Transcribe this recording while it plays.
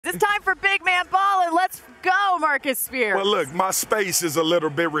It's time for Big Man Ballin'. Let's go, Marcus Spears. Well, look, my space is a little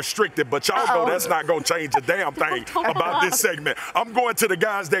bit restricted, but y'all know that's not going to change a damn thing about this segment. I'm going to the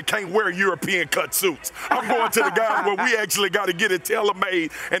guys that can't wear European cut suits. I'm going to the guys where we actually got to get it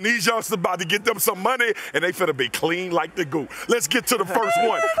tailor-made, and these youngsters about to get them some money, and they finna be clean like the goo. Let's get to the first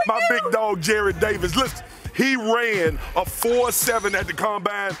one. My big dog, Jared Davis. Listen. He ran a 4.7 at the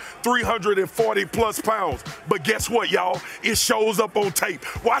combine, 340-plus pounds. But guess what, y'all? It shows up on tape.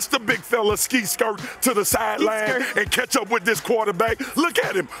 Watch the big fella ski skirt to the sideline and catch up with this quarterback. Look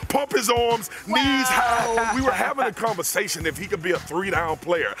at him. Pump his arms, knees high. We were having a conversation if he could be a three-down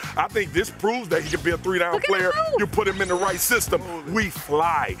player. I think this proves that he could be a three-down player. You put him in the right system. We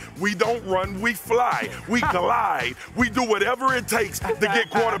fly. We don't run. We fly. We glide. We do whatever it takes to get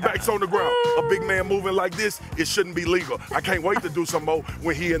quarterbacks on the ground. A big man moving like this, it shouldn't be legal. I can't wait to do some more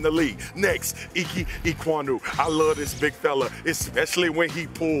when he in the league. Next, Ikem Ekwonu. I love this big fella, especially when he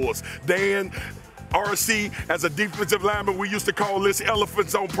pulls. Dan, RC, as a defensive lineman, we used to call this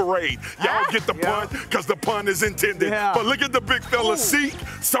elephants on parade. Y'all get the pun because the pun is intended. But look at the big fella. Seek,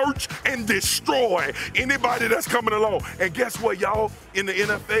 search, and destroy anybody that's coming along. And guess what, y'all? In the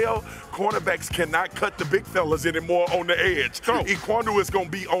NFL, cornerbacks cannot cut the big fellas anymore on the edge. Ekwonu is going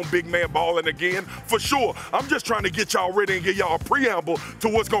to be on Big Man Ballin' again for sure. I'm just trying to get y'all ready and give y'all a preamble to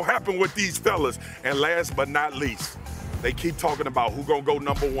what's going to happen with these fellas. And last but not least, they keep talking about who gonna go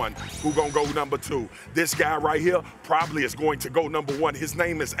number one, who gonna go number two. This guy right here probably is going to go number one. His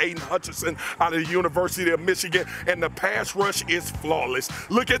name is Aidan Hutchinson out of the University of Michigan, and the pass rush is flawless.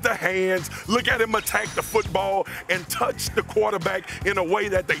 Look at the hands. Look at him attack the football and touch the quarterback in a way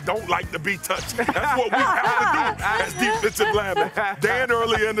that they don't like to be touched. That's what we have to do as defensive linemen. Dan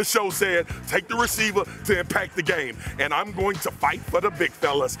earlier in the show said, take the receiver to impact the game, and I'm going to fight for the big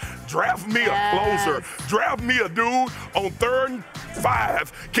fellas. Draft me a closer. Draft me a dude on 3rd and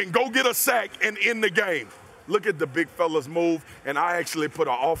 5 can go get a sack and end the game. Look at the big fellas move, and I actually put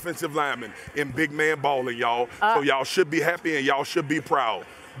an offensive lineman in Big Man Ballin', y'all. So y'all should be happy and y'all should be proud.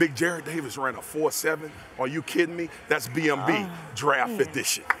 Big Jared Davis ran a 4.7. Are you kidding me? That's BMB Draft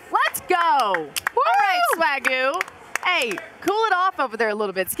Edition. Let's go. All right, Swagu. Hey, cool it off over there a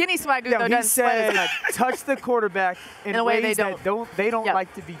little bit. Skinny Swagu, though, doesn't sweat as much. Touch the quarterback in a way they don't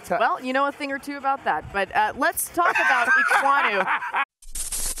like to be touched. Well, you know a thing or two about that. But let's talk about Ekwonu.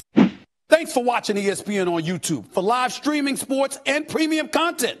 Thanks for watching ESPN on YouTube. For live streaming, sports, and premium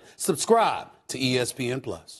content, subscribe to ESPN+.